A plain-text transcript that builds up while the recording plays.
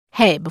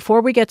Hey, before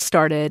we get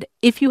started,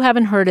 if you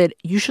haven't heard it,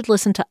 you should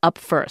listen to Up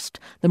First,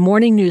 the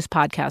morning news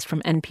podcast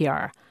from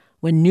NPR.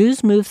 When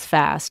news moves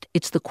fast,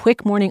 it's the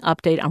quick morning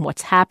update on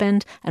what's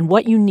happened and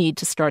what you need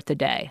to start the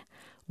day.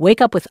 Wake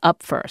up with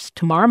Up First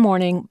tomorrow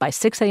morning by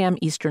 6 a.m.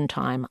 Eastern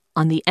Time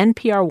on the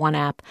NPR One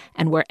app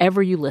and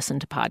wherever you listen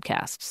to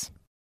podcasts.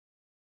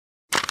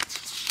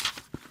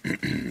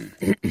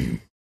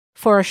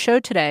 For our show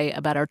today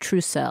about our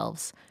true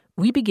selves,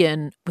 we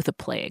begin with a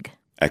plague.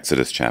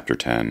 Exodus chapter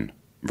 10.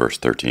 Verse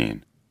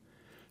 13.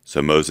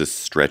 So Moses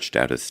stretched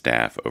out his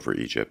staff over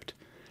Egypt,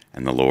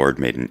 and the Lord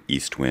made an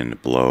east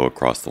wind blow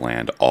across the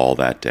land all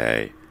that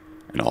day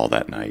and all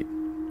that night.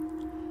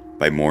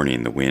 By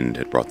morning the wind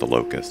had brought the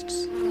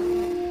locusts.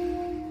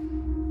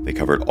 They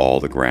covered all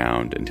the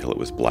ground until it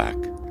was black.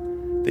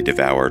 They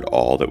devoured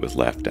all that was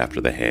left after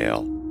the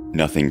hail.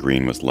 Nothing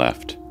green was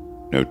left,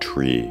 no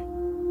tree,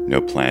 no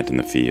plant in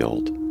the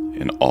field,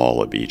 in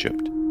all of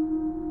Egypt.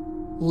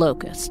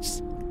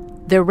 Locusts.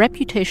 Their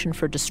reputation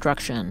for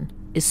destruction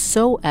is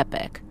so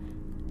epic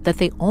that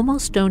they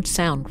almost don't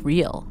sound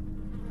real.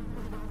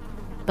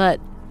 But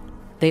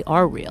they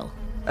are real.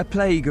 A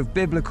plague of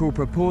biblical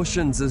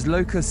proportions as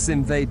locusts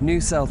invade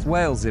New South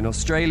Wales in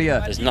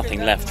Australia. There's nothing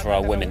left for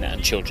our women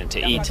and children to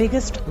eat. The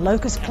biggest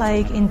locust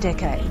plague in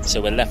decades.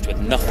 So we're left with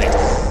nothing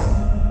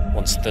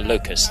once the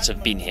locusts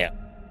have been here.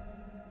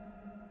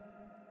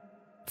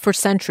 For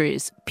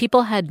centuries,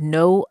 people had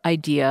no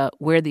idea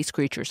where these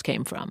creatures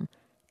came from.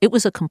 It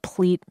was a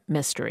complete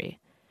mystery.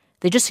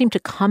 They just seemed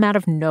to come out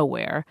of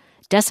nowhere,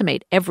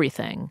 decimate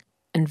everything,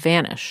 and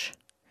vanish.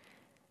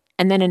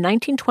 And then in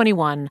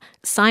 1921,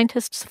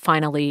 scientists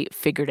finally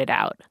figured it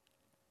out.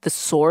 The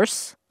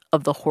source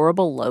of the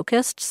horrible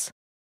locusts?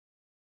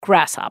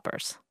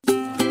 Grasshoppers.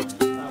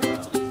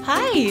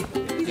 Hi!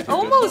 You're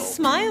almost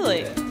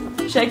smiling.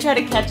 Should I try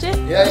to catch it?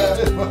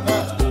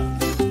 Yeah.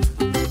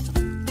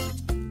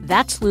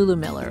 That's Lulu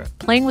Miller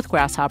playing with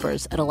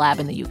grasshoppers at a lab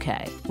in the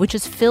UK, which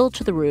is filled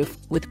to the roof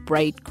with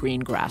bright green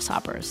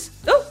grasshoppers.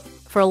 Oh!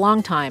 For a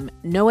long time,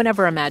 no one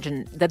ever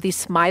imagined that these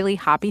smiley,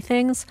 hoppy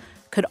things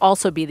could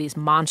also be these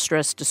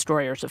monstrous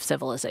destroyers of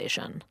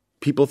civilization.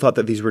 People thought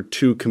that these were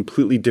two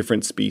completely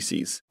different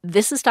species.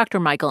 This is Dr.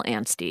 Michael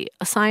Anstey,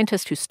 a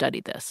scientist who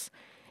studied this.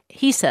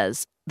 He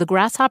says the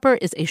grasshopper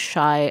is a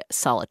shy,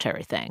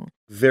 solitary thing.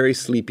 Very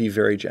sleepy,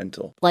 very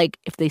gentle. Like,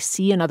 if they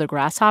see another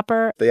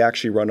grasshopper, they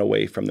actually run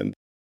away from them.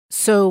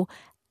 So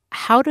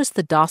how does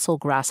the docile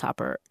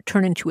grasshopper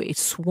turn into a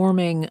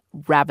swarming,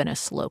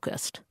 ravenous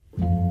locust?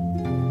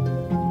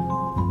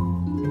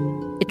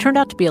 It turned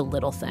out to be a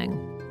little thing.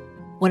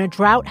 When a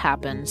drought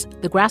happens,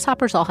 the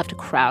grasshoppers all have to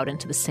crowd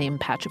into the same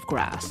patch of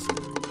grass.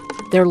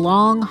 Their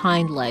long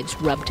hind legs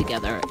rub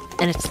together,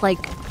 and it's like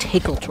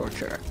tickle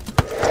torture.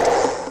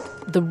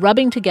 The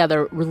rubbing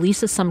together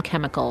releases some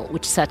chemical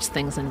which sets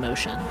things in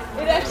motion.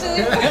 It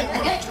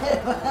actually...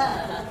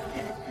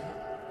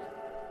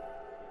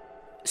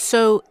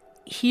 So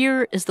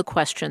here is the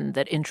question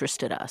that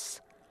interested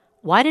us.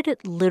 Why did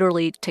it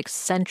literally take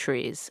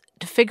centuries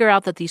to figure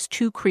out that these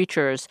two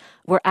creatures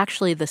were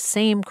actually the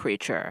same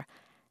creature?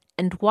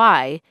 And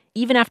why,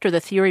 even after the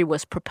theory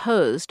was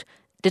proposed,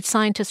 did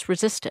scientists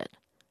resist it?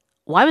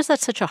 Why was that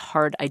such a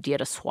hard idea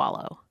to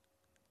swallow?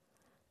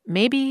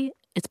 Maybe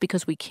it's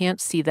because we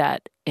can't see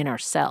that in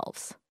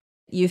ourselves.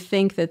 You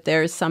think that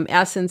there's some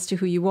essence to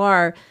who you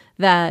are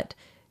that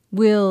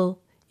will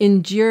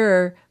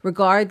endure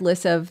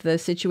regardless of the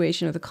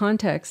situation or the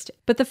context.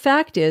 But the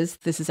fact is,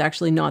 this is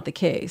actually not the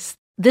case.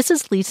 This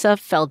is Lisa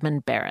Feldman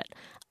Barrett,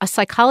 a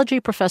psychology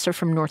professor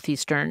from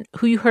Northeastern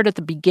who you heard at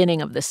the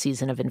beginning of this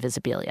season of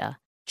Invisibilia.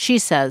 She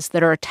says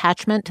that our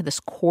attachment to this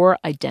core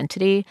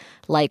identity,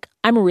 like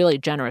I'm a really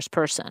generous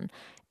person,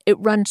 it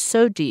runs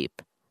so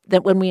deep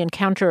that when we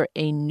encounter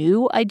a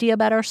new idea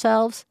about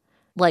ourselves,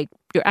 like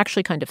you're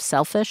actually kind of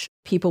selfish,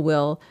 people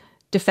will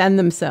defend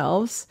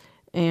themselves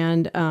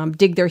and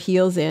dig their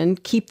heels in,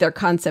 keep their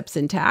concepts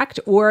intact,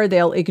 or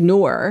they'll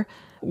ignore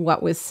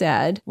what was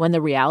said. When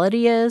the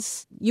reality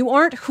is, you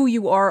aren't who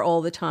you are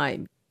all the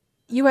time.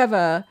 You have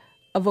a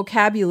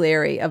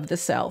vocabulary of the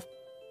self,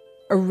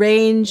 a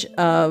range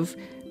of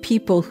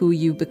people who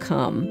you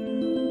become.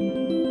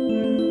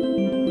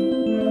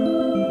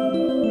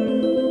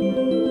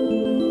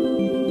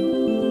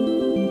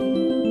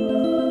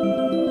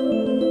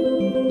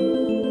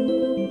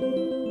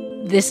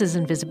 This is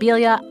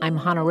Invisibilia. I'm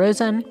Hannah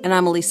Rosen. And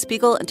I'm Elise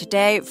Spiegel. And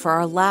today, for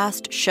our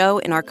last show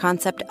in our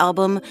concept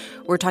album,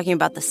 we're talking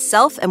about the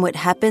self and what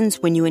happens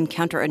when you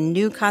encounter a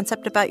new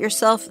concept about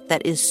yourself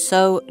that is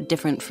so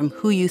different from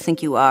who you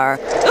think you are.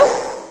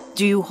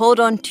 Do you hold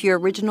on to your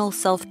original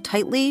self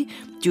tightly?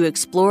 Do you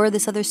explore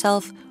this other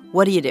self?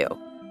 What do you do?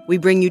 We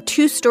bring you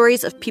two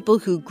stories of people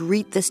who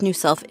greet this new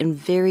self in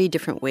very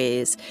different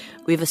ways.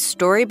 We have a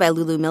story by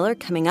Lulu Miller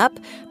coming up.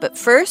 But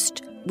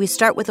first, we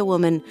start with a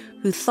woman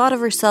who thought of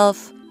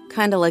herself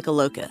kind of like a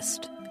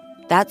locust.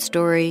 That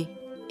story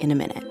in a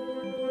minute.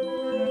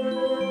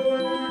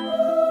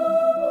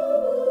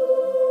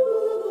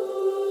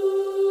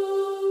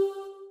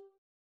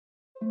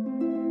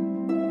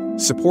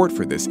 Support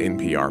for this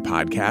NPR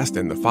podcast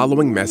and the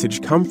following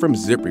message come from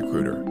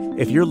ZipRecruiter.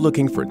 If you're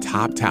looking for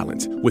top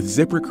talent, with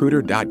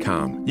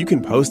ZipRecruiter.com, you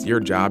can post your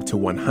job to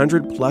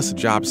 100-plus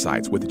job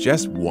sites with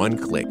just one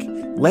click.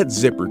 Let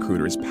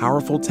ZipRecruiter's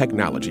powerful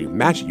technology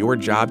match your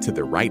job to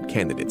the right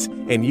candidates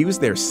and use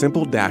their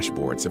simple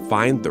dashboard to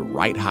find the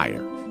right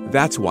hire.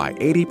 That's why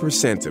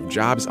 80% of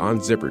jobs on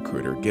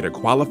ZipRecruiter get a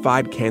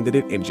qualified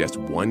candidate in just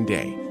one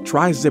day.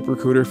 Try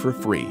ZipRecruiter for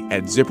free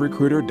at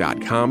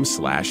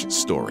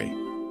ZipRecruiter.com/story.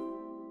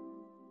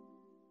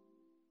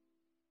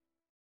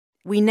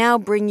 We now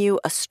bring you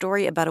a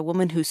story about a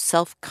woman whose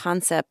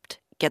self-concept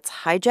gets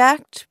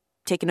hijacked,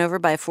 taken over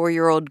by a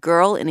 4-year-old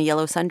girl in a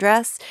yellow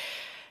sundress.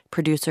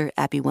 Producer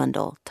Abby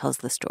Wendell tells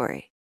the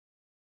story.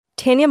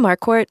 Tanya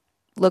Marquardt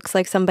looks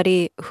like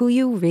somebody who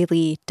you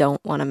really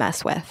don't want to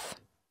mess with.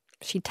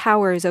 She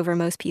towers over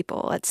most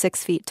people at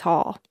 6 feet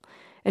tall.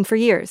 And for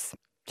years,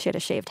 she had a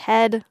shaved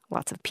head,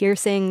 lots of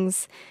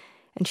piercings,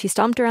 and she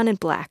stomped around in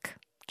black,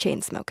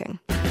 chain smoking.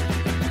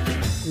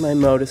 My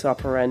modus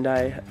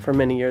operandi for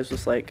many years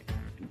was like,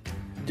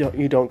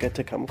 you don't get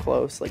to come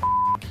close, like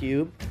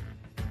you.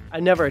 I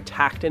never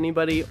attacked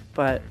anybody,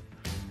 but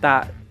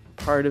that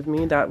part of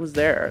me, that was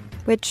there.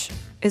 Which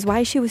is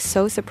why she was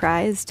so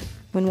surprised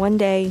when one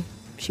day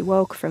she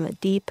woke from a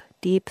deep,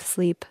 deep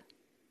sleep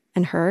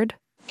and heard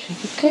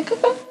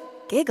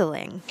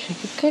giggling.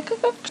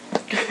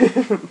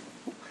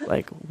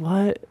 Like,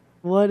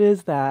 what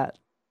is that?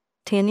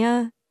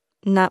 Tanya,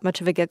 not much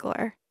of a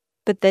giggler,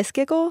 but this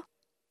giggle,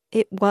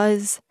 it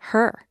was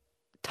her,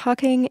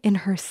 talking in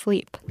her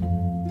sleep.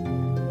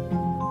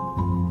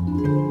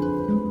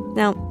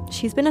 Now,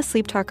 she's been a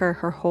sleep talker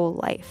her whole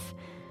life,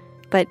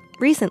 but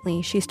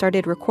recently she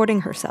started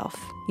recording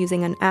herself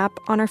using an app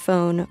on her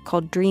phone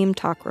called Dream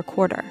Talk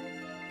Recorder.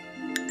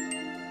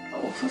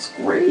 Oh, that's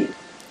great.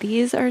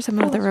 These are some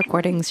of the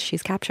recordings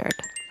she's captured.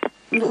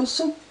 It was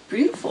so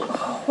beautiful.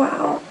 Oh,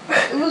 wow.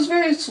 It was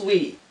very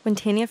sweet. When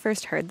Tanya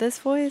first heard this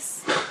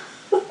voice,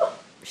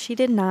 she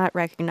did not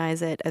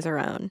recognize it as her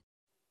own.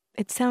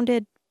 It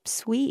sounded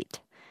sweet,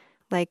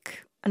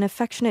 like an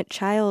affectionate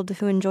child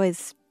who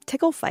enjoys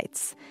tickle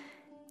fights.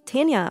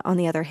 Tanya, on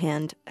the other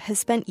hand, has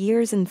spent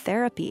years in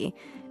therapy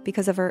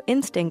because of her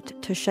instinct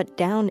to shut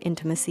down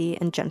intimacy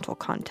and gentle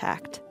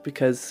contact.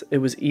 Because it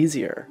was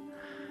easier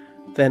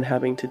than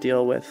having to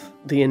deal with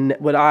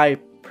what I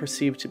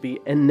perceived to be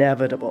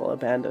inevitable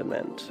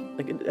abandonment.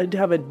 Like, I'd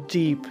have a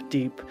deep,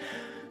 deep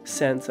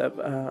sense of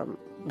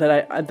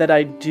that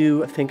I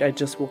do think I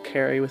just will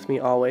carry with me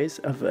always,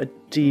 of a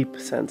deep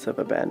sense of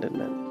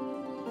abandonment.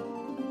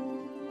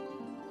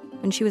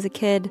 When she was a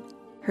kid,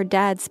 her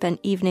dad spent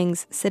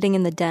evenings sitting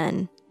in the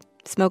den,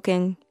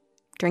 smoking,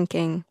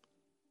 drinking.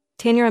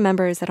 Tanya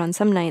remembers that on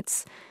some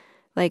nights,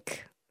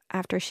 like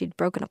after she'd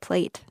broken a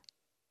plate,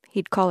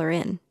 he'd call her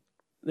in.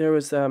 There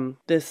was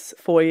this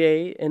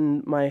foyer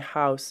in my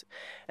house,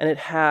 and it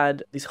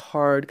had these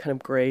hard kind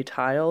of gray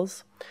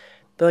tiles.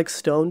 They're like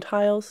stone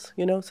tiles,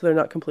 so they're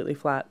not completely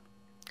flat.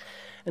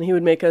 And he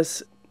would make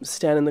us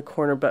stand in the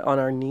corner but on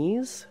our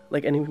knees,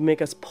 and he would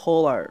make us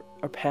pull our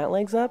pant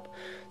legs up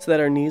so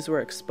that our knees were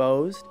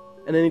exposed.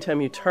 And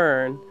anytime you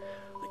turn,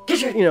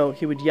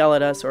 he would yell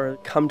at us or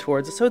come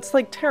towards us. So it's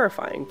like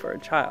terrifying for a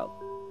child.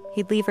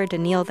 He'd leave her to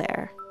kneel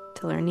there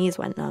till her knees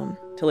went numb.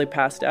 Till he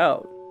passed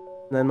out.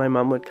 And then my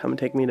mom would come and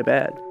take me to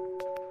bed.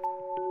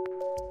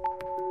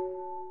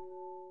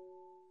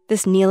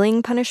 This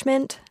kneeling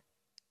punishment,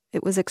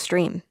 it was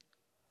extreme.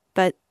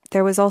 But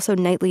there was also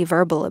nightly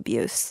verbal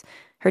abuse.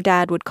 Her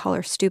dad would call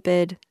her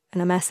stupid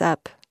and a mess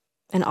up,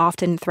 and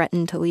often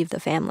threatened to leave the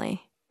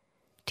family.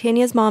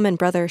 Tanya's mom and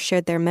brother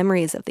shared their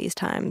memories of these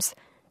times,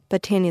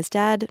 but Tanya's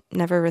dad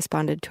never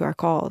responded to our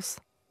calls.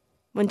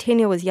 When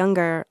Tanya was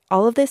younger,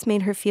 all of this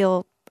made her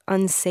feel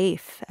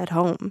unsafe at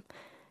home.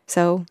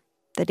 So,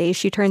 the day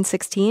she turned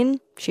 16,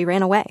 she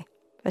ran away,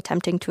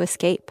 attempting to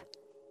escape.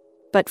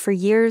 But for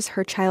years,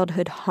 her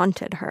childhood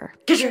haunted her.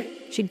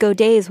 She'd go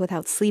days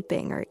without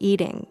sleeping or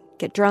eating,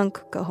 get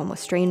drunk, go home with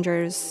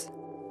strangers,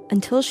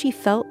 until she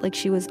felt like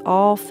she was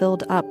all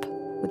filled up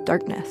with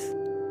darkness.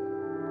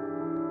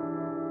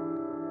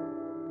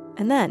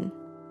 And then,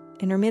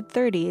 in her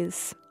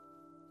mid-30s,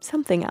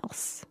 something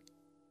else,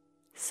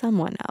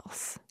 someone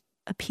else,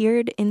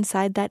 appeared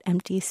inside that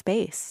empty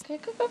space.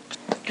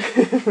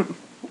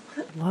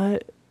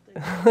 What?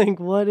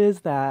 What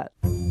is that?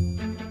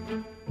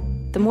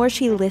 The more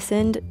she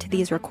listened to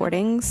these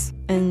recordings,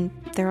 and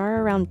there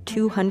are around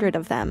 200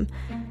 of them,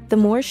 the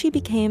more she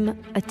became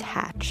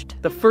attached.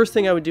 The first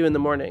thing I would do in the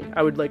morning,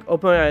 I would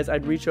open my eyes,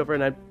 I'd reach over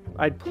and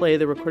I'd play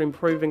the recording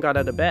before I even got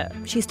out of bed.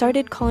 She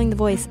started calling the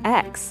voice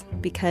X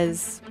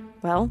because,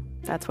 well,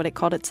 that's what it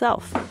called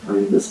itself.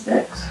 I'm this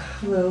X.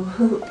 Hello.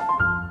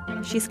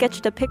 She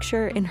sketched a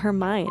picture in her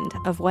mind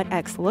of what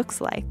X looks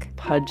like.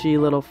 Pudgy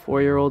little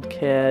 4-year-old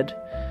kid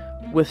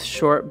with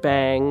short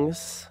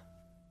bangs,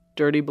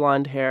 dirty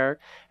blonde hair,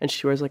 and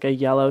she wears a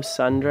yellow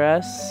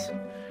sundress,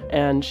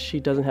 and she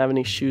doesn't have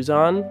any shoes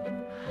on,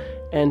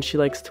 and she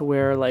likes to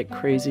wear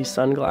crazy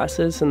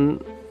sunglasses,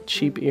 and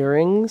cheap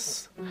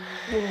earrings,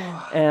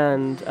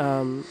 and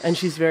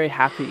she's very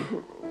happy.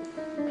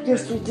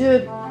 Yes, we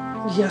did.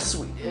 Yes,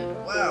 we did.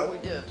 Wow, we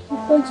did.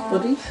 Thanks,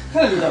 buddy.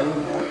 Hello,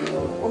 happy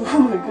little. Oh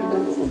my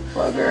goodness, little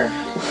bugger.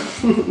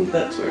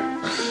 That's weird.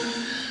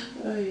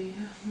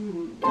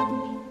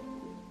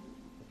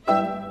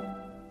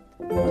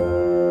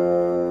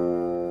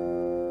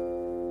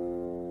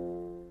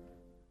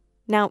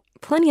 Now,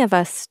 plenty of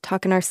us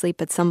talk in our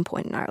sleep at some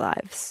point in our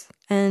lives,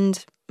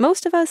 and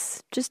most of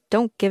us just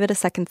don't give it a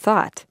second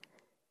thought.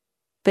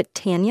 But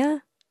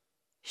Tanya,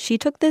 she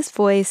took this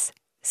voice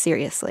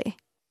seriously.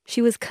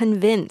 She was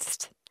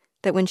convinced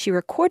that when she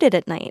recorded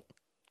at night,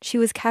 she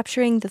was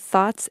capturing the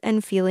thoughts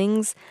and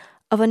feelings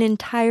of an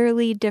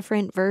entirely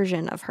different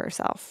version of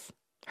herself,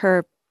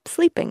 her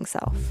sleeping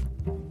self.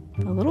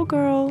 A little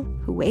girl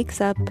who wakes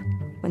up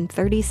when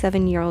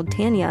 37-year-old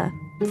Tanya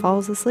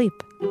falls asleep.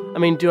 I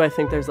mean, do I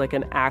think there's like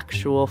an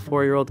actual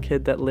 4-year-old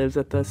kid that lives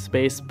at the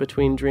space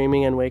between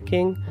dreaming and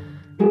waking?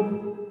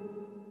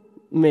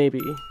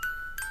 Maybe.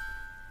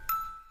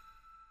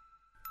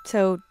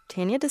 So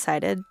Tanya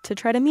decided to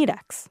try to meet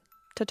X,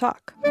 to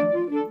talk.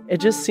 It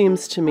just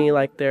seems to me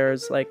like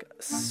there's like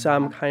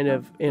some kind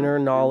of inner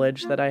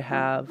knowledge that I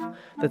have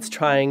that's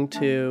trying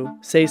to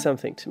say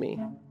something to me.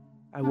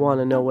 I want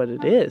to know what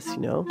it is, you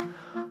know?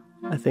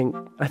 I think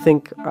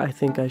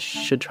I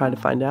should try to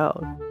find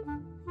out.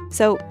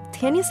 So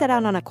Tanya set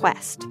out on a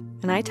quest,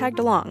 and I tagged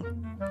along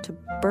to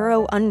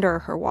burrow under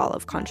her wall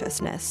of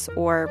consciousness,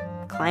 or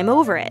climb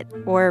over it,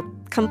 or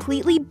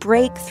completely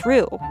break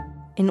through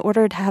in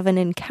order to have an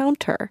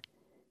encounter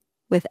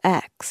with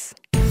X.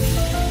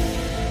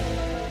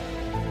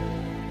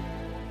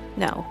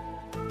 No,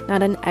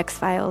 not an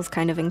X-Files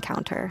kind of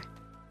encounter.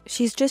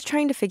 She's just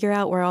trying to figure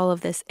out where all of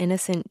this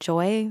innocent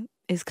joy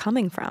is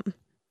coming from,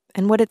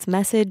 and what its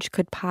message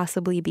could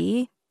possibly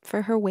be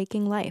for her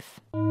waking life.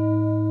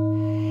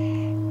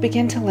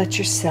 Begin to let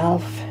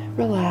yourself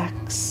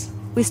relax.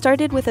 We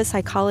started with a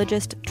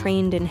psychologist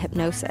trained in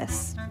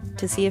hypnosis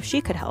to see if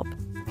she could help,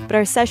 but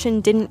our session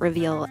didn't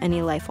reveal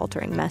any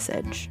life-altering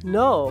message.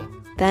 No.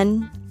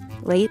 Then,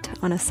 late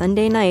on a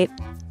Sunday night,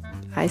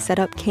 I set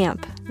up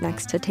camp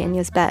next to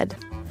Tanya's bed.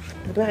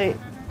 Good night.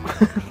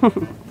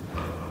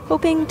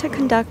 Hoping to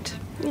conduct,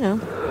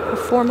 a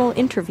formal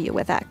interview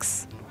with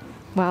X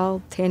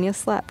while Tanya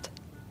slept.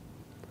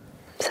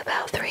 It's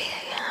about 3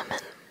 a.m.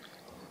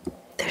 and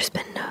there's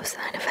been no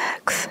sign of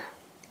X.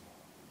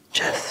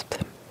 Just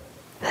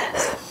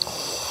this.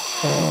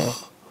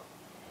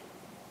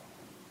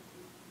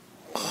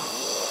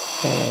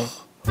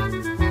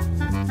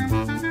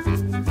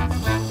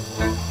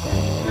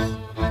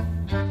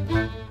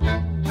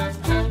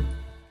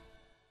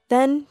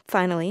 Then,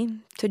 finally,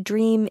 to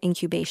dream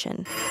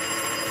incubation.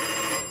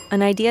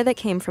 An idea that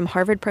came from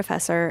Harvard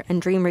professor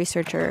and dream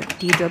researcher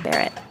Deidre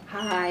Barrett.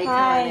 Hi.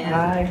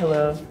 Hi,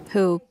 hello.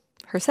 Who,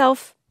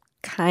 herself,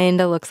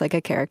 kinda looks like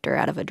a character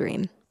out of a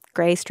dream.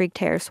 Gray streaked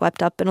hair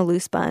swept up in a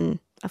loose bun,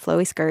 a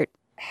flowy skirt.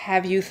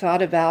 Have you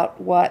thought about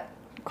what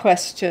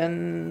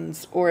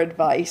questions or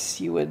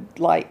advice you would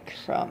like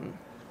from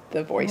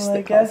the voice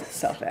that calls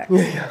itself X?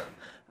 Yeah.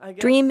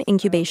 Dream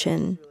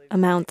incubation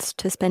amounts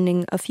to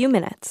spending a few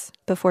minutes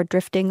before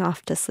drifting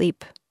off to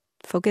sleep,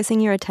 focusing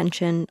your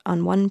attention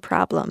on one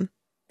problem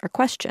or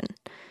question,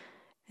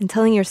 and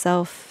telling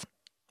yourself,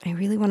 I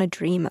really want to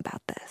dream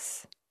about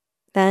this.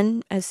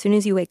 Then, as soon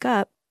as you wake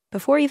up,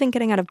 before even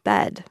getting out of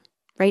bed,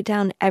 write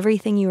down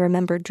everything you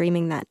remember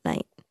dreaming that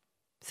night.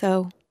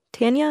 So,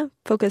 Tanya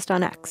focused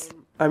on X.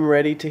 I'm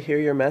ready to hear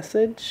your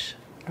message.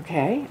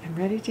 Okay, I'm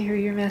ready to hear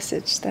your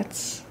message. Does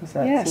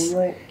that seem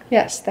like?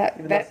 Yes, that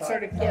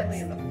sort of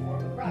gets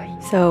right.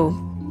 So,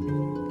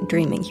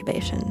 dream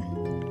incubation.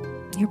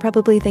 You're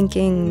probably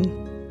thinking,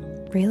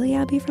 really,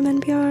 Abby from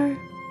NPR?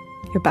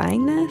 You're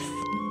buying this?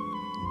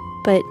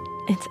 But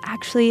it's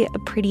actually a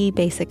pretty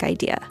basic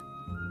idea.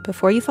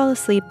 Before you fall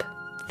asleep,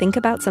 think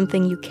about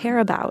something you care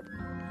about,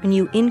 and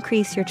you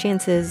increase your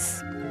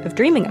chances of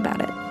dreaming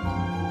about it.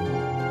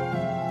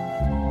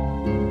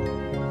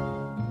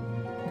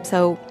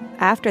 So,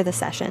 after the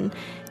session,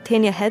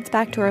 Tanya heads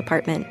back to her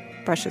apartment,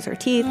 brushes her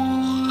teeth,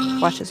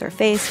 washes her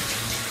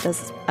face,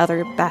 does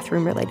other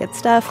bathroom-related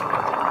stuff,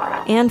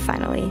 and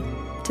finally,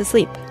 to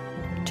sleep,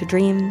 to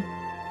dream,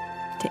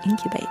 to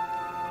incubate.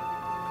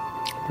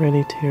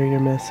 Ready to hear your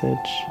message.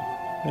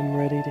 I'm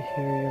ready to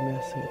hear your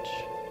message.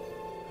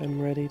 I'm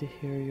ready to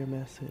hear your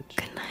message.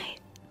 Good night.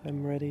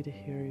 I'm ready to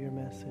hear your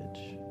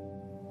message.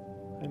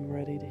 I'm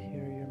ready to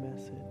hear your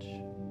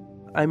message.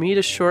 I meet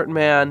a short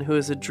man who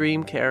is a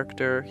dream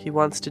character. He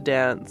wants to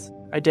dance.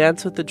 I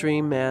dance with the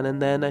dream man, and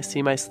then I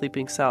see my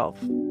sleeping self.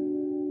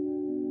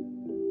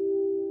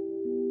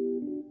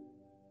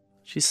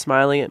 She's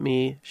smiling at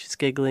me. She's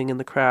giggling in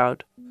the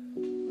crowd.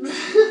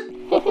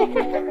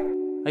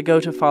 I go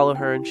to follow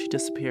her, and she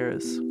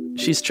disappears.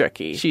 She's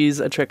tricky. She's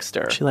a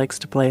trickster. She likes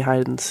to play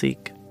hide and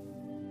seek.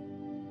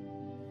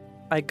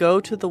 I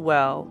go to the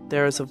well.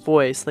 There is a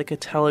voice like a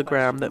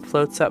telegram that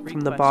floats up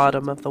from the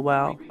bottom of the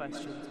well.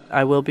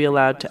 I will be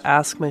allowed to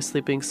ask my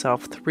sleeping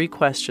self 3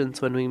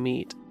 questions when we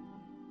meet.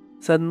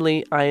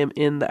 Suddenly, I am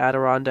in the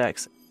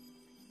Adirondacks.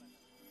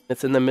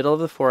 It's in the middle of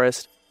the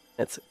forest.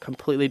 It's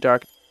completely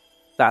dark.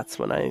 That's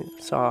when I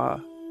saw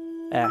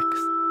X.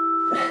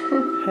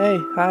 Hey,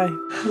 hi.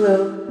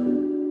 Hello.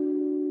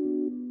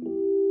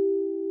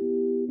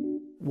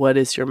 What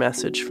is your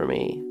message for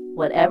me?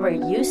 Whatever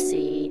you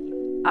see,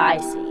 I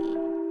see.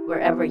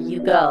 Wherever you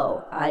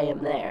go, I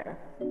am there.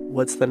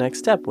 What's the next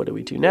step? What do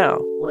we do now?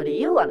 What do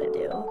you want to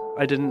do?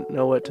 I didn't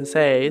know what to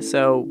say,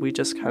 so we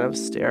just kind of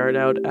stared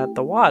out at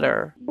the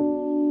water.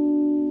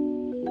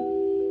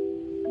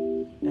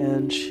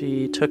 And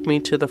she took me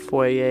to the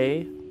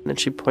foyer, and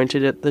she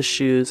pointed at the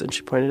shoes, and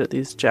she pointed at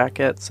these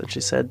jackets, and she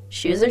said,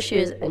 Shoes are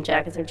shoes, and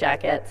jackets are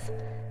jackets,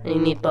 and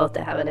you need both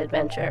to have an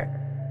adventure.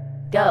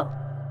 Go.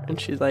 And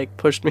she,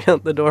 pushed me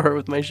out the door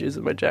with my shoes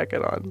and my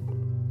jacket on.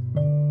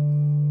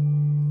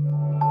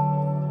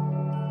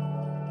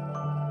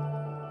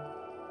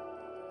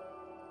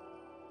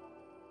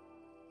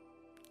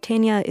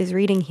 Tanya is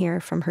reading here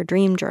from her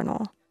dream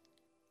journal.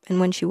 And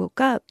when she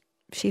woke up,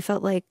 she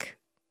felt like,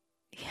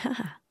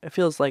 It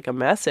feels like a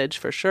message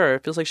for sure.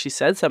 It feels like she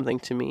said something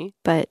to me.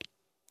 But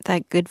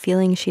that good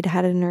feeling she'd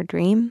had in her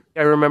dream?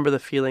 I remember the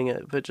feeling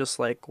of it just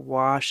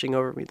washing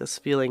over me, this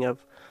feeling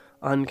of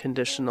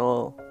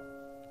unconditional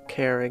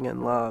caring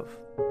and love.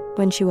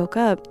 When she woke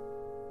up,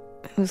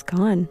 it was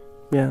gone.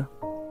 Yeah.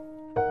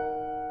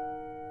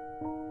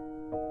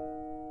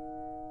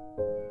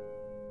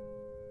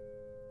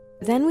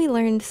 Then we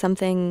learned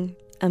something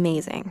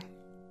amazing.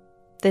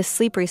 This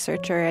sleep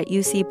researcher at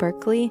UC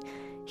Berkeley,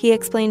 he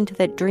explained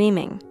that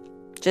dreaming,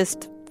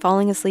 just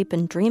falling asleep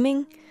and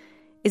dreaming,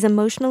 is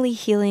emotionally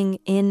healing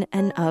in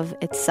and of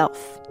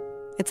itself.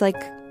 It's like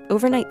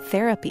overnight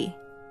therapy.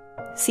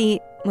 See,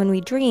 when we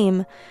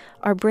dream,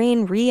 our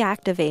brain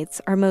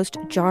reactivates our most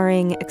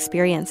jarring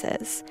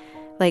experiences,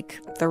 like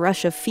the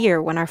rush of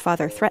fear when our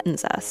father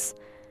threatens us.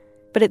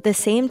 But at the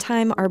same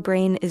time our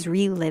brain is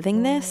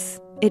reliving this,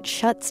 it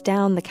shuts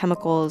down the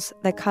chemicals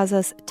that cause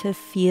us to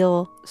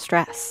feel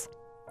stress.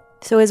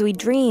 So as we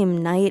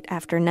dream night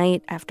after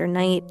night after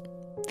night,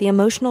 the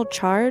emotional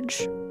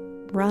charge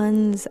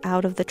runs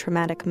out of the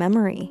traumatic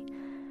memory,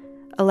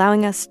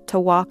 allowing us to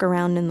walk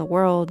around in the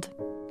world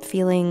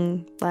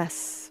feeling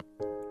less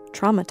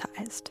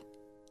traumatized.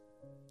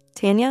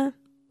 Tanya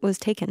was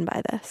taken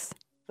by this.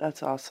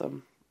 That's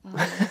awesome.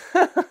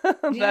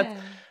 Yeah.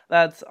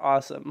 That's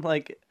awesome.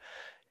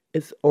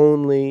 Its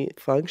only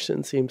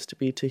function seems to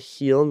be to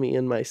heal me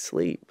in my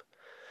sleep.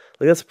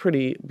 That's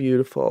pretty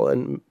beautiful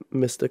and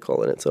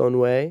mystical in its own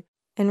way.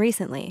 And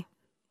recently,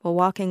 while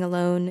walking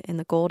alone in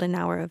the golden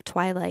hour of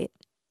twilight,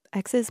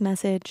 X's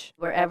message,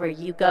 Wherever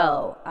you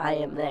go, I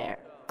am there,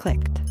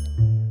 clicked.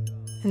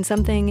 And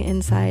something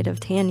inside of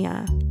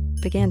Tanya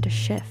began to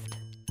shift.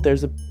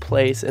 There's a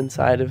place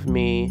inside of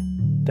me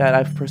that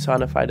I've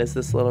personified as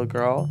this little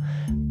girl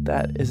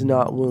that is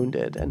not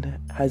wounded and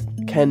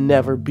can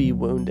never be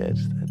wounded.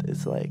 That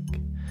is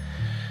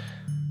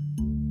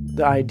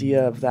the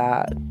idea of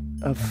that,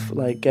 of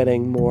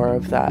getting more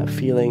of that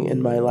feeling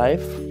in my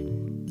life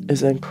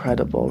is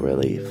incredible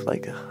relief.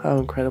 How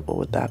incredible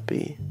would that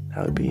be?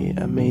 That would be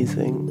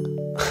amazing.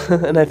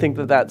 And I think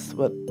that's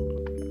what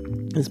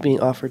is being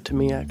offered to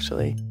me,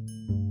 actually.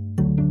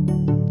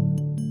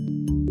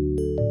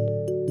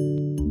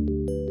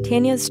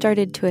 Tanya's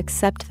started to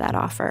accept that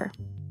offer.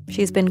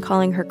 She's been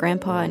calling her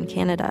grandpa in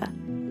Canada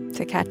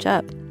to catch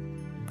up,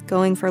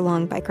 going for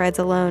long bike rides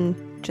alone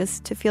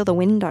just to feel the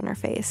wind on her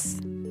face.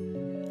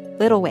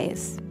 Little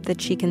ways that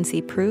she can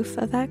see proof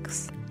of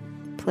X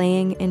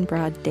playing in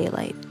broad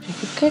daylight.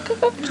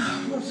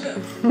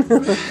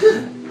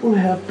 I'm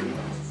happy.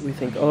 We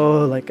think,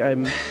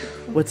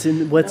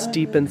 what's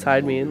deep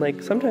inside me?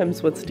 And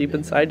sometimes what's deep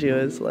inside you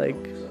is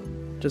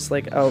just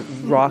a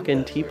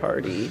rockin' tea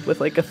party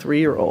with a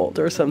 3-year-old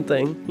or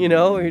something,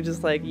 where you're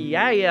just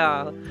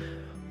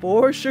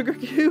 4 sugar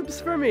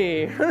cubes for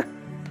me,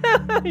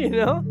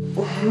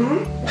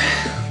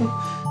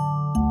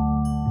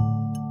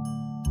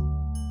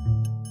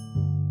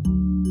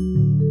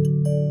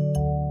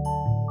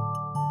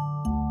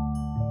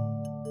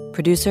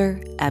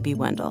 Producer Abby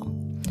Wendell.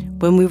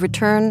 When we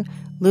return,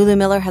 Lulu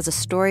Miller has a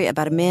story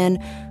about a man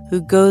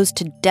who goes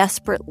to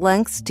desperate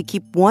lengths to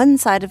keep one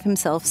side of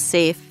himself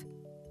safe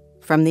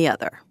from the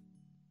other.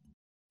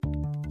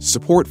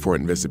 Support for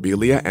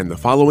Invisibilia and the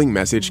following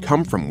message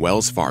come from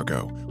Wells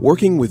Fargo,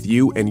 working with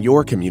you and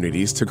your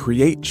communities to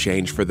create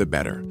change for the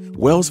better.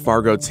 Wells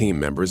Fargo team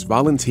members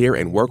volunteer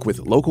and work with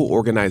local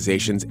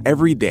organizations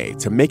every day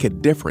to make a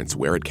difference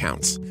where it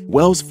counts.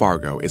 Wells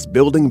Fargo is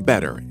building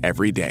better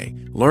every day.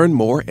 Learn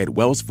more at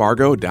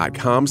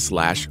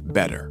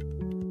wellsfargo.com/better.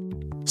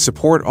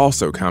 Support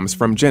also comes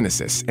from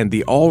Genesis and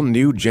the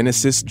all-new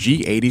Genesis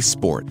G80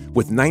 Sport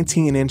with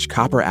 19-inch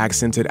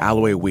copper-accented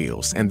alloy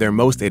wheels and their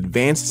most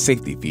advanced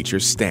safety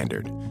features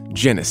standard.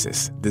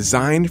 Genesis,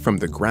 designed from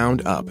the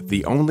ground up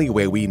the only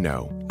way we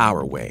know,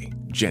 our way.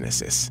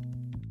 Genesis.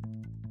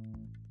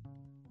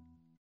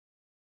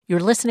 You're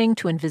listening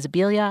to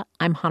Invisibilia.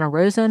 I'm Hannah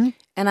Rosen.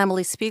 And I'm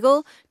Elise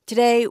Spiegel.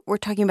 Today, we're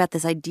talking about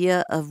this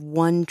idea of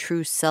one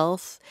true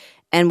self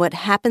and what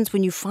happens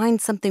when you find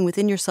something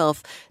within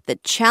yourself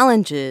that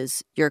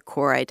challenges your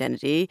core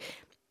identity,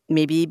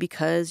 maybe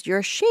because you're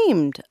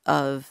ashamed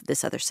of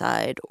this other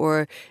side,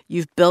 or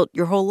you've built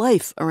your whole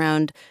life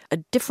around a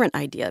different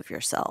idea of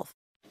yourself.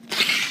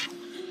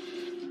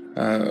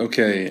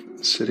 Okay,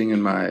 sitting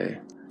in my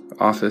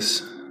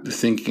office,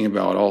 thinking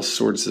about all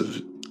sorts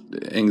of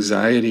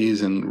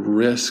anxieties and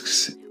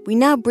risks. We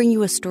now bring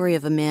you a story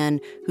of a man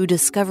who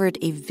discovered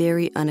a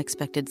very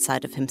unexpected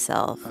side of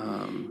himself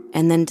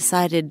and then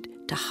decided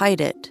to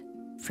hide it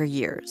for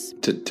years.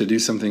 To do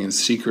something in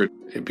secret,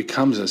 it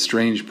becomes a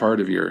strange part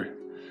of your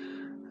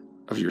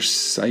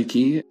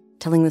psyche.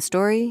 Telling the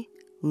story,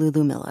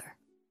 Lulu Miller.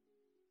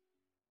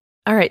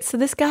 All right, so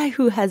this guy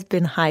who has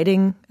been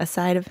hiding a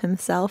side of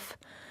himself,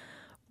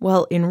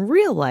 well, in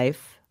real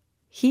life,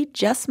 he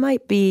just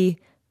might be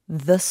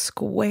the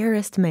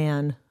squarest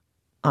man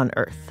on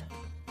earth.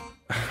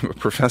 I'm a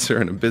professor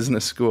in a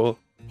business school.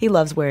 He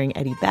loves wearing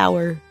Eddie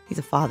Bauer. He's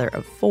a father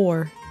of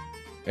 4.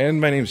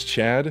 And my name's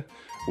Chad,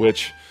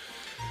 which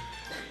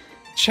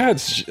Chad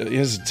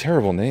is a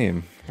terrible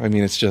name. I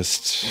mean, it's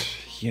just,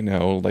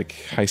 like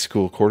high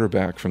school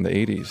quarterback from the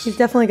 80s. He's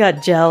definitely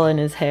got gel in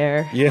his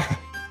hair. Yeah.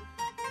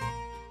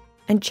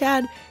 And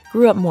Chad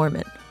grew up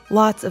Mormon.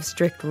 Lots of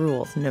strict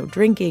rules. No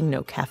drinking,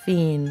 no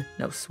caffeine,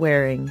 no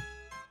swearing.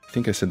 I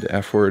think I said the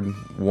F word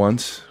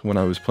once when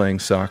I was playing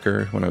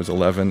soccer when I was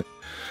 11.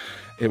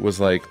 It was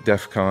like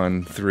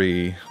DEFCON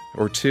 3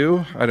 or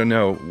 2. I don't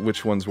know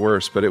which one's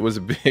worse, but it was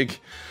a big...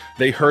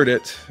 They heard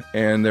it,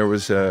 and there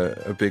was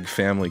a big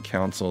family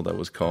council that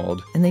was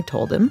called. And they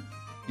told him?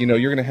 You're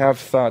going to have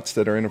thoughts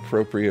that are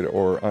inappropriate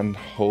or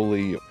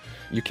unholy.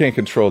 You can't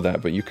control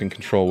that, but you can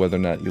control whether or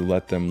not you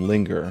let them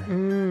linger.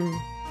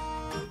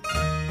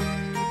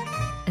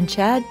 And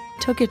Chad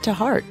took it to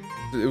heart.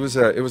 It was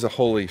a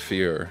holy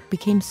fear.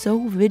 Became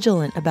so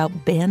vigilant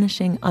about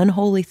banishing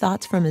unholy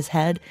thoughts from his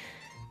head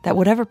that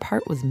whatever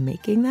part was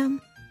making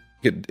them,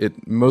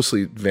 it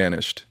mostly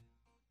vanished.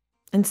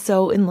 And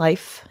so in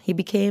life, he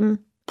became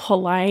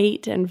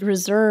polite and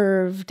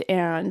reserved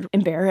and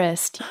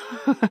embarrassed.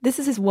 This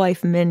is his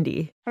wife,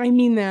 Mindy. I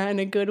mean that in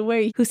a good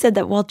way. Who said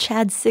that while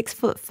Chad's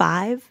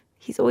 6'5",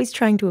 he's always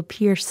trying to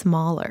appear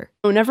smaller.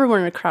 Whenever we're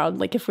in a crowd,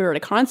 like if we were at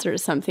a concert or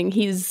something,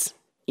 he's,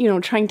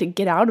 trying to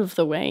get out of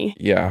the way.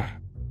 Yeah.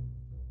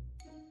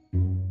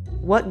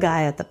 What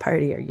guy at the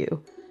party are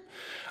you?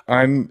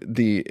 I'm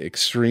the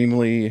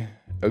extremely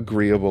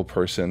agreeable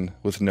person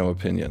with no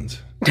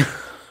opinions.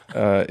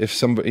 If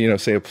somebody,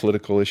 say a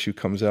political issue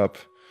comes up,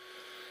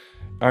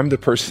 I'm the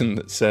person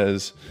that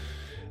says,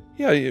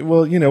 yeah,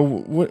 well,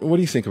 what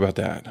do you think about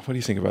that? What do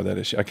you think about that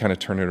issue? I kind of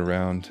turn it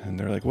around and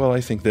they're like, well,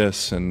 I think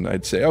this. And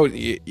I'd say, oh,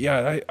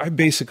 yeah, I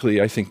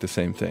think the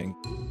same thing.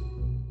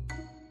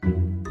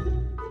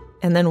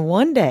 And then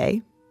one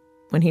day,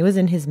 when he was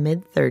in his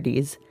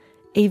mid-30s,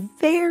 a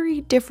very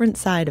different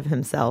side of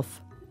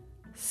himself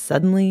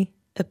suddenly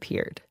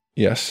appeared.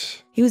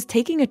 Yes. He was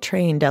taking a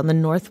train down the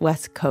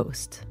northwest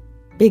coast.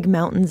 Big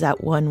mountains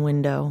out one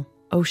window,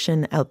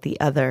 ocean out the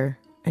other,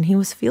 and he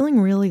was feeling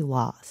really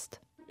lost.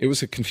 It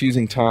was a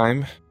confusing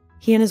time.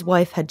 He and his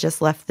wife had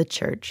just left the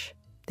church.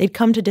 They'd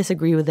come to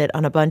disagree with it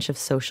on a bunch of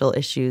social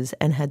issues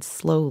and had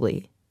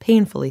slowly,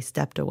 painfully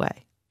stepped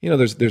away.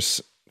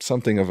 There's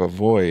something of a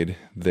void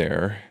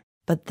there.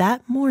 But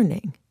that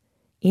morning,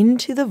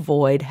 into the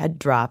void had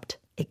dropped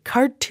a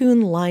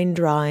cartoon line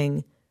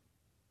drawing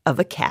of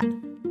a cat.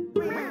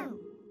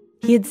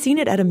 He had seen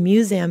it at a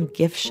museum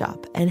gift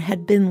shop and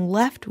had been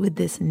left with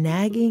this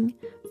nagging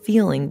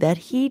feeling that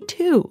he,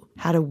 too,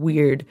 had a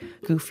weird,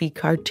 goofy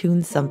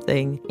cartoon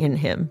something in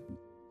him.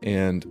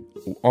 And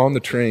on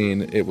the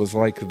train, it was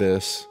like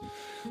this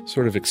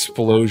sort of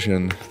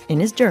explosion.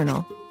 In his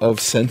journal. Of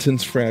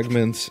sentence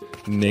fragments,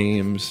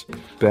 names,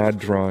 bad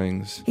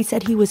drawings. He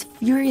said he was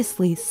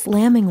furiously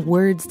slamming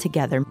words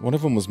together. One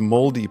of them was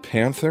Moldy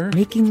Panther.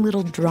 Making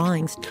little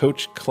drawings.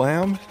 Coach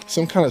Clam,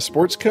 some kind of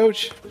sports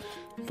coach,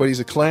 but he's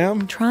a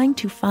clam. Trying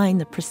to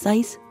find the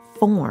precise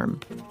form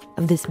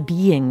of this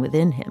being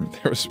within him.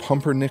 There was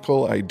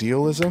pumpernickel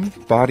idealism.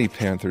 Body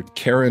Panther,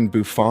 Karen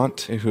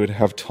Buffont, who would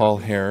have tall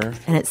hair.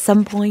 And at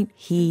some point,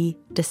 he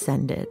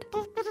descended.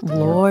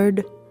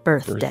 Lord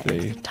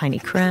Birthday. Tiny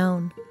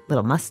crown,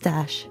 little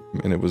mustache.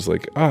 And it was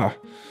like,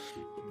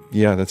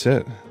 yeah, that's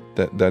it.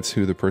 That's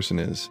who the person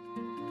is.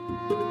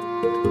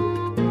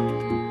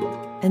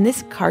 And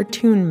this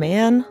cartoon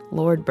man,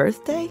 Lord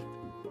Birthday,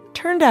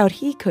 turned out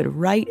he could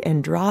write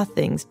and draw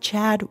things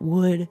Chad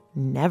would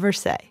never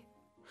say.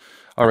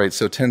 All right,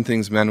 so 10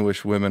 things men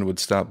wish women would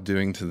stop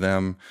doing to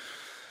them.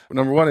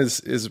 Number 1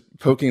 is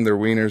poking their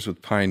wieners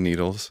with pine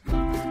needles.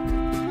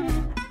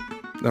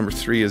 Number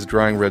 3 is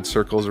drawing red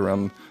circles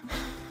around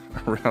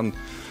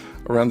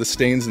the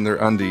stains in their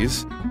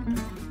undies.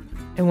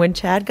 And when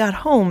Chad got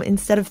home,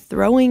 instead of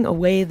throwing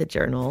away the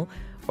journal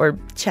or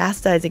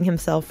chastising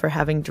himself for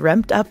having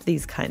dreamt up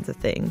these kinds of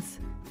things,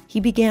 he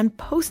began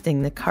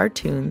posting the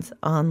cartoons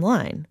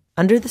online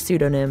under the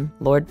pseudonym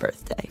Lord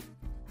Birthday.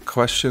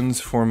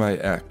 Questions for my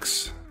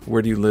ex.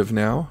 Where do you live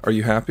now? Are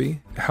you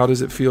happy? How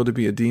does it feel to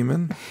be a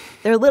demon?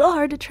 They're a little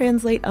hard to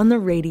translate on the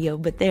radio,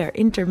 but they are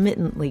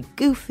intermittently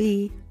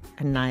goofy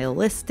and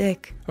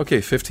nihilistic. Okay,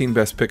 15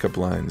 best pickup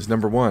lines.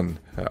 Number 1,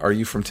 are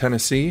you from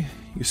Tennessee?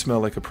 You smell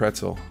like a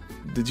pretzel.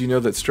 Did you know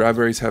that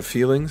strawberries have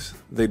feelings?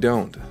 They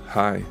don't.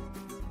 Hi.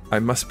 I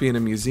must be in a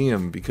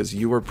museum because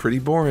you are pretty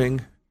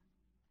boring.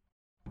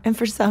 And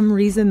for some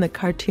reason, the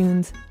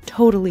cartoons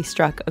totally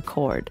struck a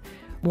chord.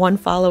 One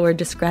follower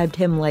described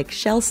him like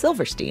Shel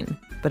Silverstein,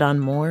 but on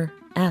more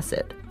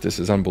acid. This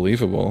is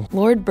unbelievable.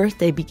 Lord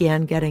Birthday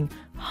began getting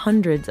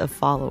hundreds of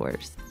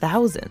followers,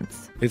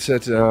 thousands. It's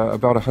at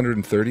about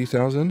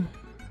 130,000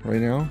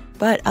 right now.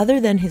 But other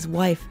than his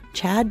wife,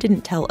 Chad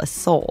didn't tell a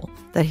soul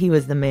that he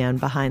was the man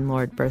behind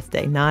Lord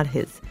Birthday, not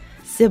his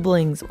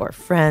siblings or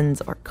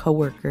friends or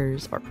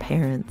coworkers or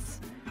parents.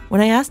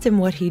 When I asked him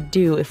what he'd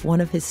do if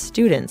one of his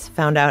students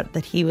found out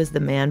that he was the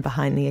man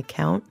behind the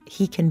account,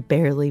 he can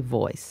barely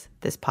voice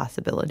this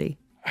possibility.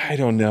 I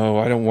don't know.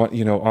 I don't want,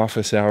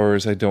 office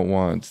hours. I don't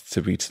want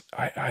to be,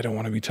 I don't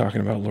want to be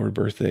talking about Lord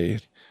Birthday.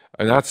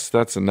 And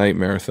that's a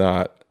nightmare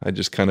thought. I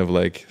just kind of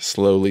like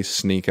slowly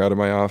sneak out of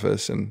my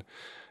office and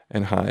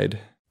hide.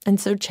 And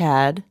so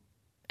Chad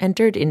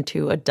entered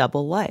into a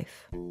double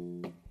life.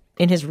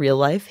 In his real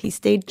life, he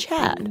stayed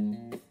Chad.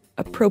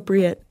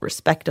 Appropriate,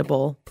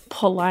 respectable,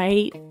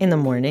 polite. In the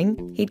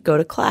morning, he'd go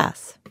to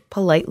class,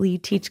 politely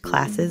teach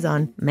classes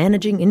on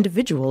managing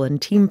individual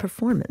and team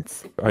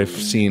performance. I've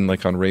seen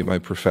on Rate My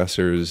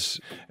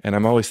Professors, and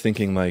I'm always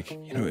thinking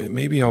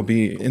maybe I'll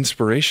be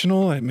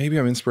inspirational. Maybe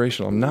I'm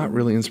inspirational. I'm not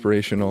really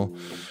inspirational.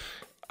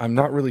 I'm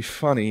not really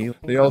funny.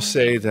 They all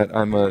say that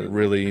I'm a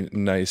really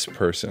nice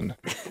person.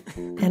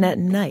 And at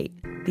night,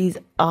 these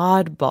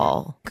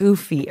oddball,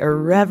 goofy,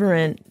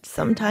 irreverent,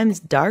 sometimes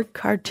dark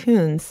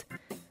cartoons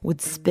would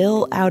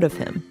spill out of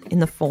him in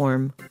the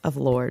form of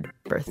Lord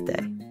Birthday.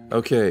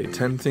 Okay,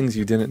 10 things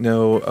you didn't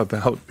know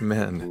about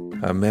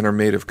men. Men are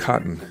made of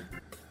cotton.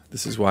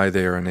 This is why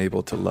they are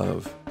unable to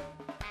love.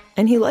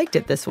 And he liked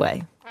it this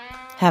way,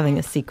 having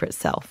a secret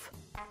self.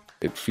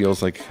 It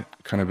feels like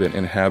kind of been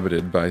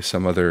inhabited by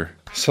some other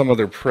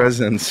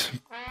presence.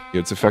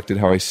 It's affected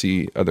how I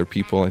see other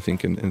people, I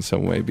think, in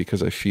some way,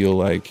 because I feel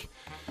like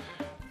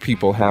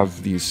people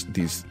have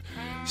these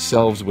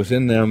selves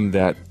within them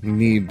that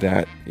need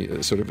that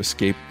sort of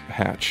escape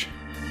hatch.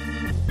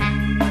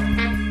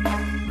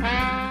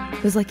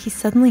 It was like he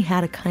suddenly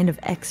had a kind of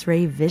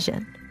X-ray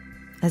vision.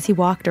 As he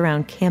walked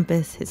around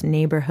campus, his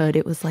neighborhood,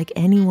 it was like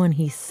anyone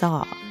he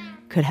saw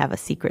could have a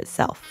secret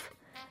self,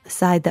 a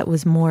side that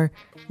was more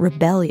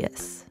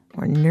rebellious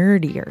or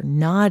nerdy or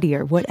naughty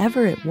or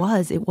whatever it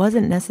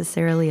wasn't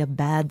necessarily a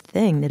bad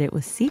thing that it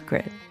was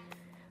secret.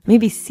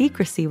 Maybe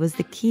secrecy was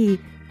the key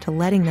to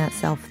letting that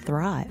self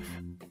thrive.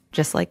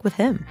 Just like with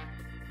him.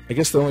 I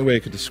guess the only way I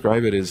could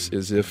describe it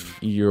is if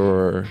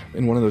you're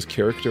in one of those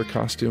character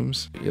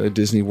costumes,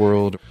 Disney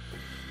World.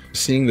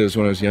 Seeing those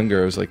when I was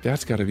younger, I was like,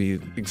 that's got to be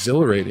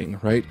exhilarating,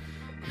 right?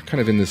 You're kind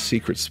of in this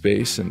secret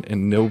space and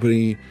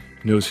nobody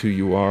knows who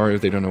you are.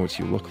 They don't know what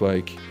you look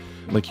like.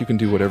 Like you can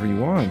do whatever you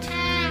want.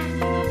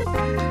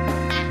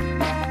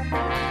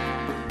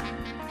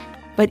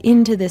 But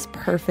into this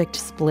perfect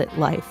split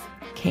life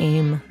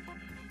came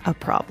a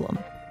problem.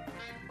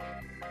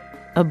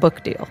 A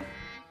book deal.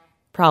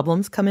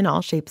 Problems come in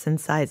all shapes and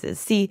sizes.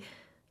 See,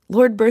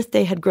 Lord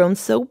Birthday had grown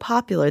so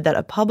popular that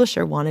a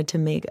publisher wanted to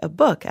make a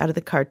book out of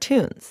the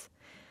cartoons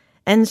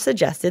and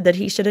suggested that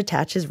he should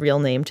attach his real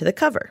name to the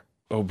cover.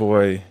 Oh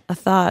boy. A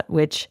thought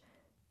which,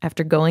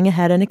 after going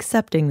ahead and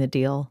accepting the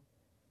deal,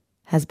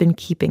 has been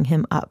keeping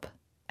him up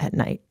at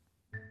night.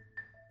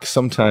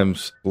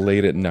 Sometimes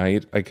late at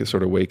night, I could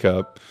sort of wake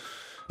up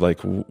like,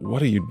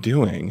 what are you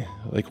doing?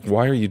 Like,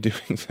 why are you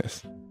doing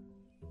this?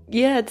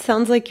 Yeah, it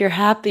sounds like you're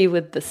happy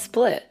with the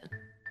split.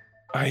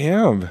 I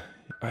am.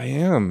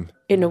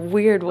 In a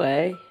weird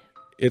way.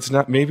 It's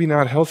maybe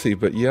not healthy,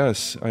 but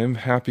yes, I am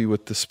happy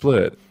with the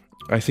split.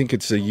 I think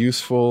it's a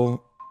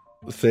useful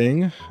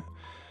thing,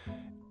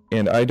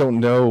 and I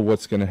don't know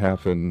what's going to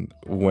happen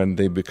when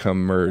they become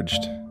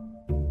merged.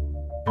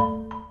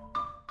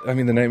 I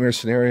mean, the nightmare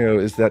scenario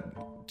is that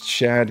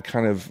Chad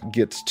kind of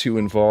gets too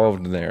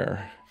involved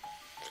there.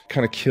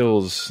 Kind of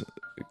kills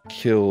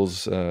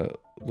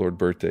Lord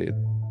Birthday.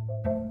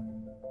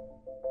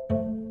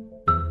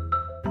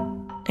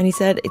 And he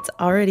said it's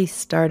already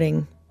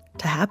starting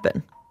to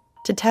happen.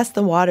 To test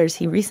the waters,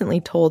 he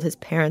recently told his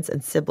parents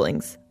and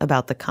siblings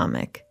about the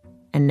comic.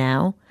 And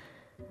now,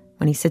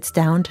 when he sits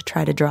down to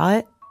try to draw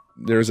it...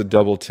 There's a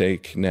double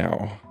take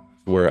now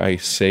where I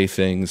say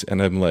things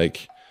and I'm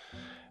like,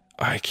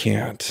 I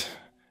can't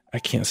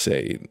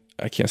say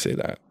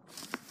that.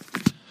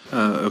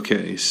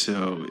 Okay,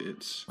 so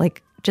it's...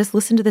 Like, just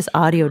listen to this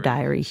audio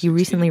diary he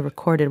recently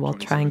recorded while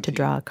trying to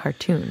draw a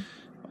cartoon.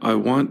 I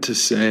want to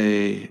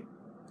say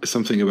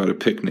something about a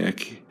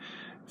picnic.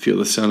 Feel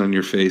the sun on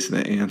your face and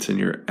the ants in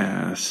your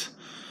ass.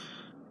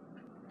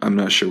 I'm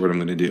not sure what I'm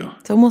going to do.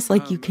 It's almost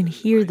like you can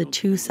hear the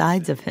two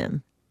sides of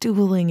him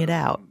dueling it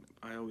out,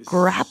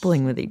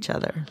 grappling with each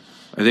other.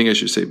 I think I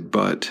should say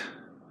but.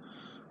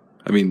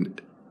 I mean,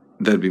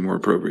 That'd be more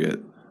appropriate.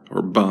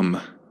 Or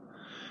bum.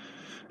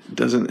 It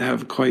doesn't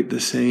have quite the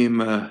same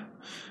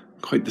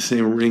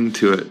ring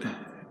to it.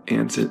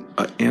 Ants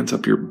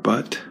up your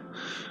butt.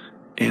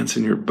 Ants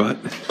in your butt.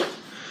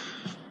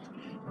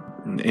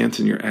 And ants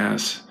in your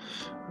ass.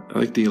 I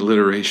like the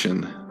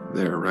alliteration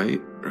there,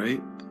 right?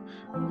 Right?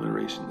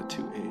 Alliteration, the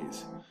two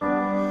A's.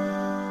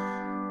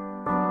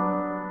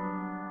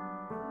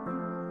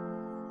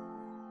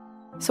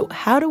 So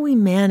how do we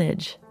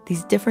manage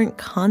these different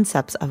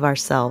concepts of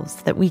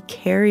ourselves that we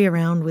carry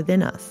around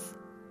within us?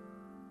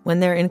 When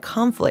they're in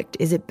conflict,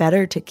 is it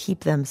better to keep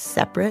them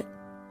separate,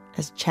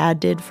 as Chad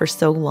did for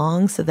so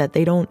long, so that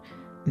they don't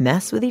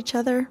mess with each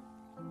other?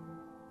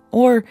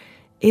 Or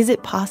is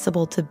it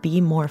possible to be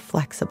more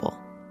flexible?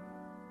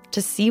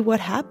 To see what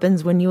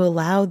happens when you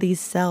allow these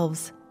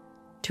selves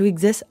to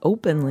exist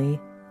openly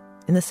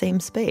in the same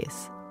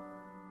space?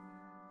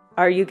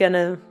 Are you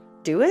gonna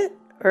do it?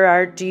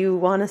 Or do you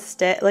want to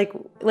stay?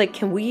 Like,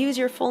 can we use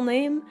your full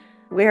name?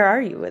 Where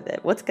are you with it?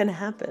 What's going to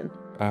happen?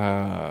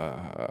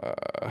 I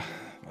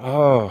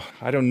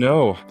don't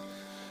know.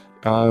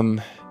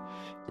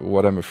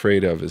 What I'm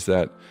afraid of is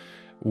that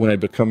when I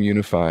become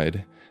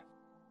unified,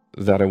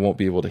 that I won't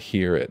be able to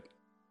hear it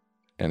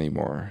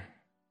anymore.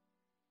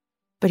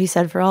 But he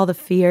said for all the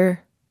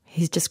fear,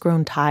 he's just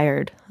grown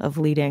tired of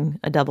leading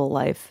a double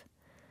life.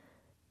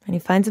 And he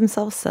finds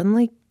himself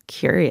suddenly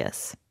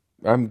curious.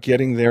 I'm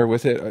getting there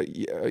with it.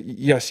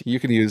 Yes, you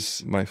can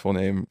use my full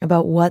name.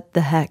 About what the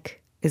heck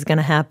is going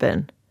to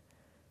happen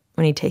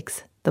when he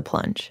takes the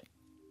plunge.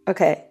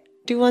 Okay,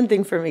 do one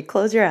thing for me.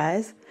 Close your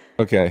eyes.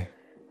 Okay.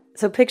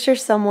 So picture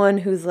someone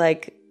who's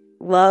like,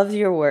 loves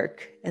your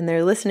work, and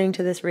they're listening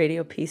to this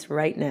radio piece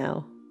right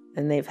now,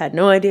 and they've had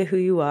no idea who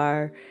you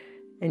are,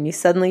 and you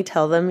suddenly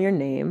tell them your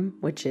name,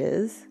 which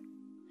is?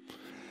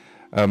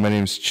 My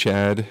name's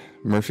Chad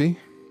Murphy.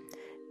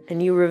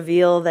 And you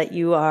reveal that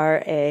you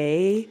are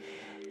I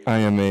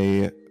am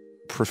a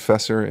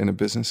professor in a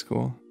business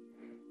school.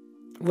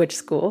 Which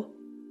school?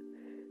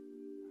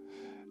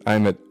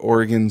 I'm at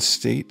Oregon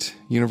State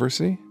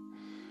University.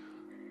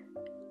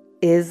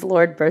 Is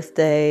Lord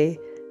Birthday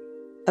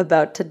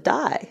about to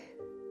die?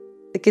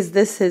 Like, is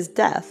this his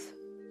death?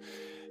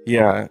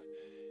 Yeah.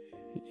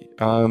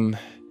 I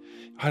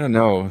don't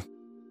know.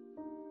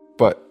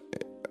 But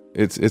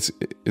it's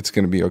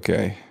going to be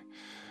okay.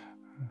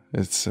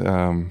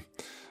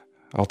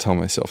 I'll tell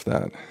myself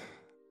that.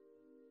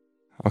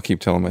 I'll keep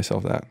telling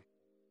myself that.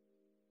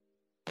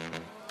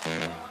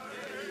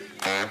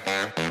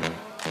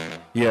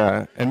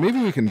 Yeah, and maybe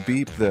we can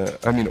beep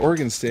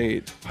Oregon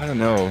State, I don't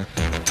know.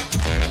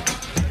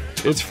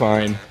 It's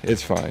fine.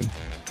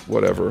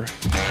 Whatever.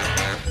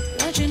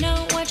 What you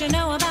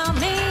know about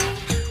me?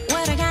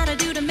 What I gotta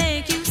do to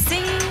make you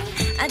see?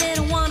 I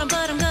didn't wanna,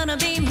 but I'm gonna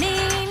be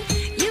mean.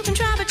 You can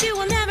try, but you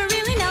will never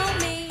really know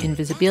me.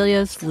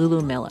 Invisibilia's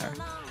Lulu Miller.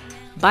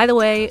 By the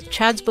way,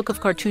 Chad's book of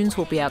cartoons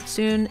will be out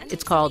soon.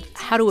 It's called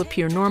How to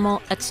Appear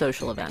Normal at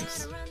Social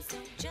Events.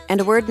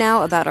 And a word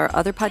now about our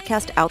other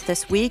podcast out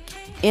this week.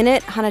 In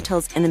it, Hannah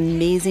tells an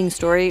amazing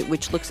story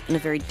which looks in a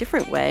very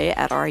different way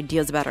at our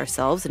ideas about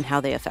ourselves and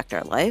how they affect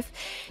our life.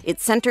 It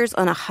centers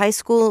on a high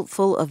school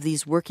full of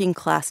these working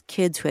class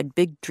kids who had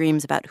big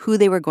dreams about who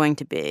they were going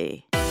to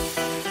be.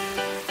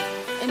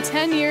 In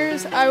 10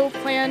 years, I will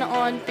plan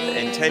on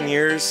being... In 10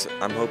 years,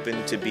 I'm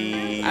hoping to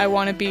be... I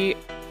want to be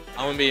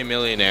a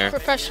millionaire.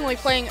 Professionally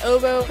playing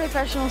oboe.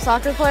 Professional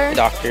soccer player.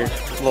 Doctor.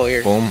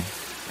 Lawyer. Boom.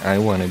 I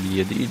want to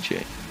be a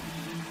DJ.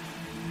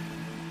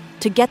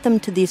 To get them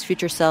to these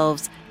future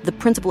selves, the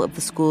principal of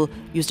the school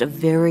used a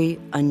very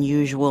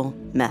unusual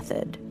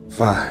method.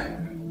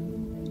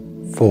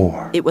 5,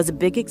 4. It was a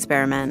big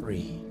experiment.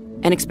 3.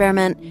 An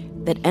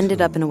experiment that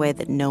ended up in a way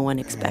that no one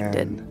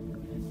expected.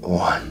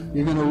 1.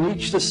 You're going to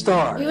reach the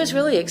stars. He was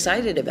really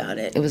excited about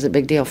it. It was a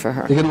big deal for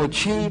her. You're going to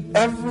achieve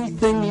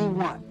everything you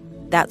want.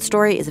 That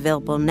story is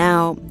available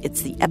now.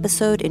 It's the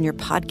episode in your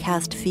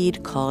podcast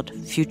feed called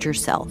Future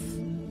Self.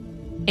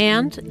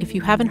 And if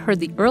you haven't heard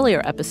the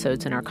earlier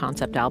episodes in our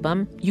concept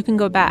album, you can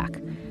go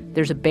back.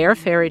 There's a bear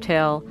fairy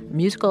tale, a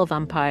musical of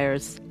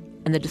vampires,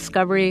 and the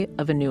discovery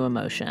of a new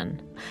emotion.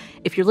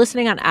 If you're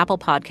listening on Apple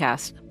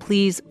Podcasts,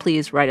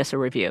 please write us a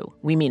review.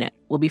 We mean it.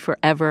 We'll be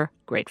forever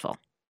grateful.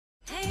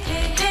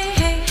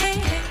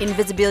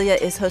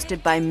 Invisibilia is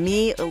hosted by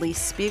me, Elise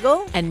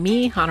Spiegel. And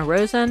me, Hannah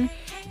Rosen.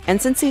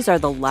 And since these are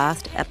the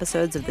last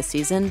episodes of the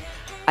season,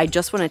 I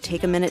just want to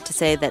take a minute to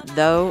say that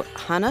though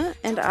Hannah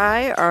and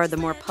I are the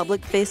more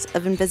public face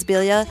of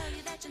Invisibilia,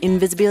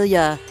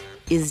 Invisibilia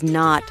is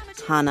not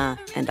Hannah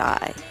and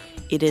I.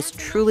 It is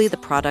truly the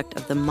product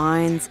of the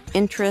minds,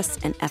 interests,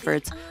 and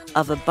efforts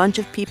of a bunch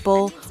of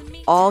people,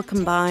 all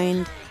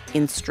combined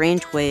in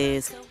strange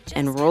ways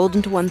and rolled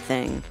into one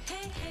thing.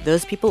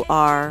 Those people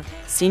are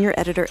senior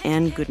editor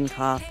Anne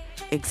Gudenkauf,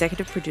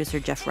 executive producer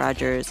Jeff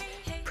Rogers,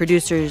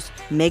 producers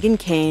Megan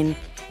Kane,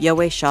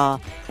 Yohei Shaw,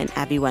 and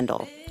Abby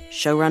Wendell,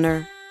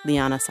 showrunner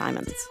Liana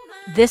Simons.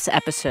 This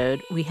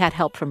episode, we had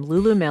help from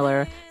Lulu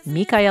Miller,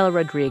 Micaela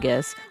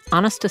Rodriguez,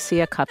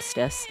 Anastasia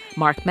Kupstis,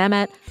 Mark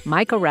Mehmet,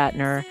 Micah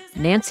Ratner,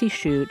 Nancy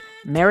Shute,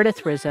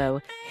 Meredith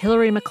Rizzo,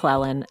 Hillary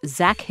McClellan,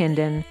 Zach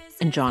Hinden,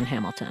 and John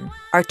Hamilton.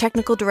 Our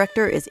technical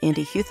director is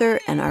Andy Huther,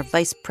 and our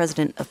vice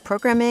president of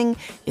programming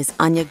is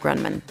Anya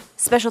Grunman.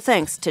 Special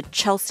thanks to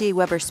Chelsea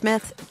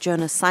Weber-Smith,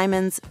 Jonah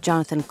Simons,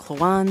 Jonathan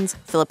Klawans,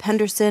 Philip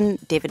Henderson,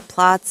 David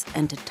Plotz,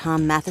 and to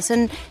Tom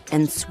Matheson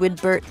and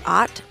Swidbert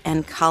Ott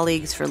and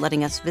colleagues for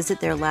letting us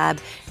visit their lab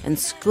and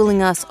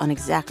schooling us on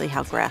exactly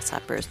how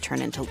grasshoppers turn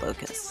into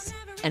locusts.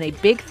 And a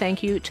big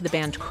thank you to the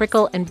band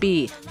Crickle and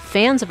Bee,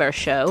 fans of our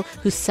show,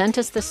 who sent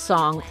us this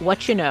song,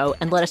 What You Know,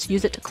 and let us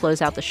use it to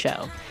close out the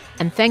show.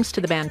 And thanks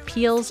to the band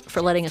Peels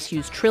for letting us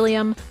use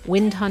Trillium,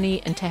 Wind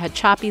Honey, and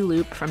Tehachapi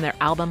Loop from their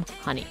album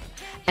Honey.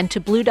 And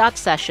to Blue Dot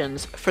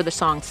Sessions for the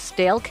songs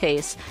Stale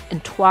Case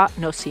and Toi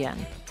No Cien.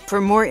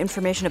 For more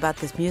information about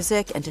this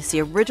music and to see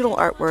original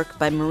artwork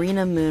by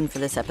Marina Moon for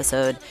this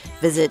episode,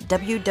 visit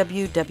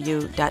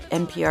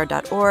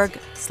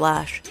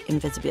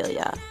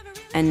www.npr.org/invisibilia.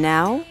 And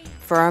now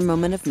for our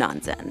moment of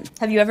nonzen.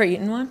 Have you ever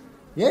eaten one?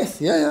 Yes,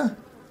 yeah.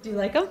 Do you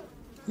like them?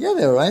 Yeah,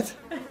 they're all right.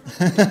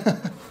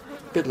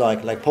 Bit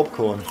like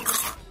popcorn.